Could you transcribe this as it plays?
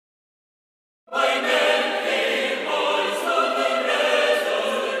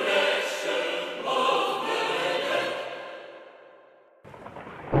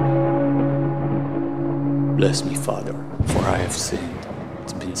Bless me, Father, for I have sinned.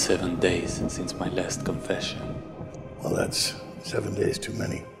 It's been 7 days since my last confession. Well, that's 7 days too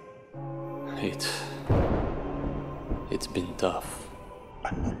many. It's been tough.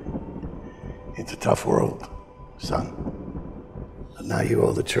 It's a tough world, son. But now you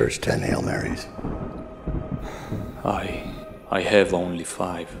owe the church 10 Hail Marys. I have only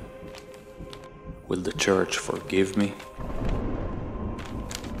 5. Will the church forgive me?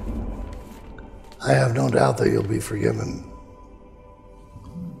 I have no doubt that you'll be forgiven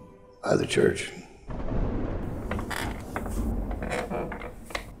by the church.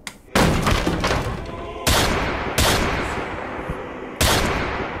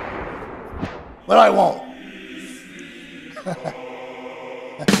 But I won't.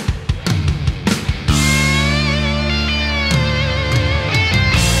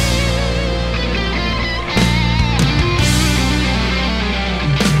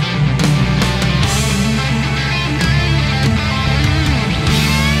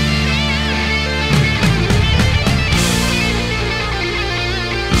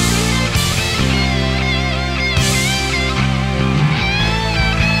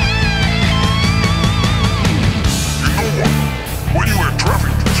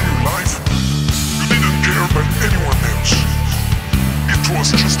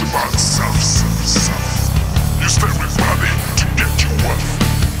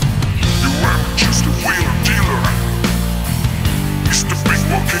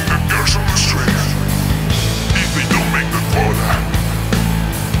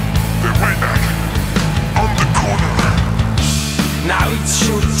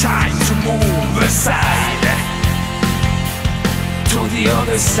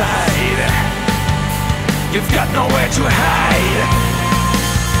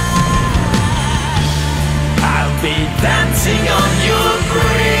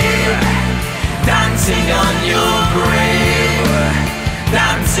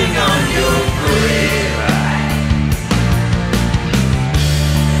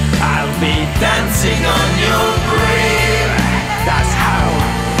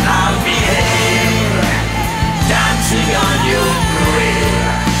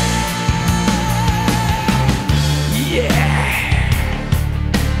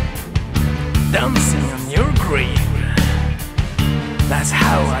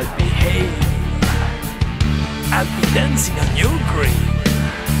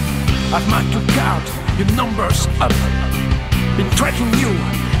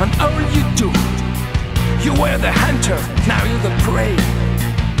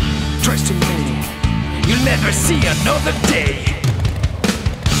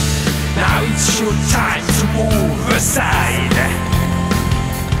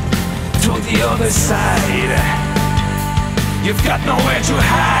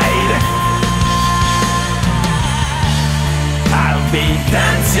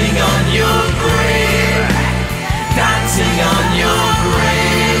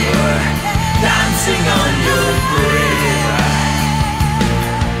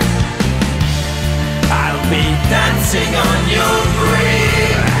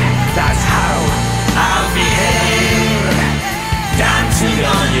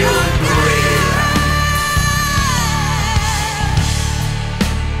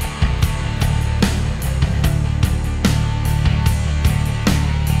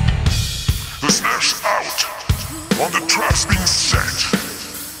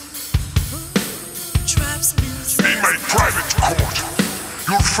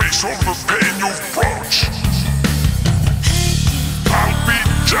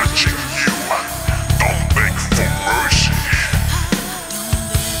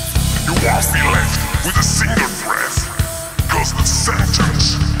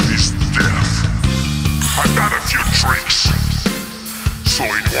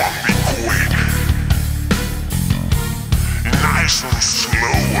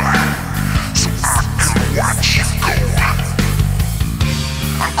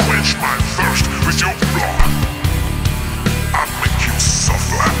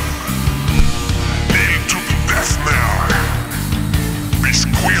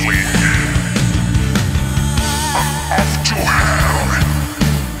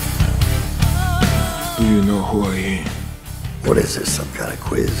 What is this, some kind of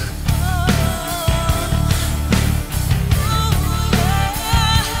quiz?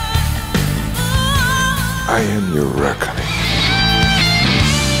 I am your reckoning.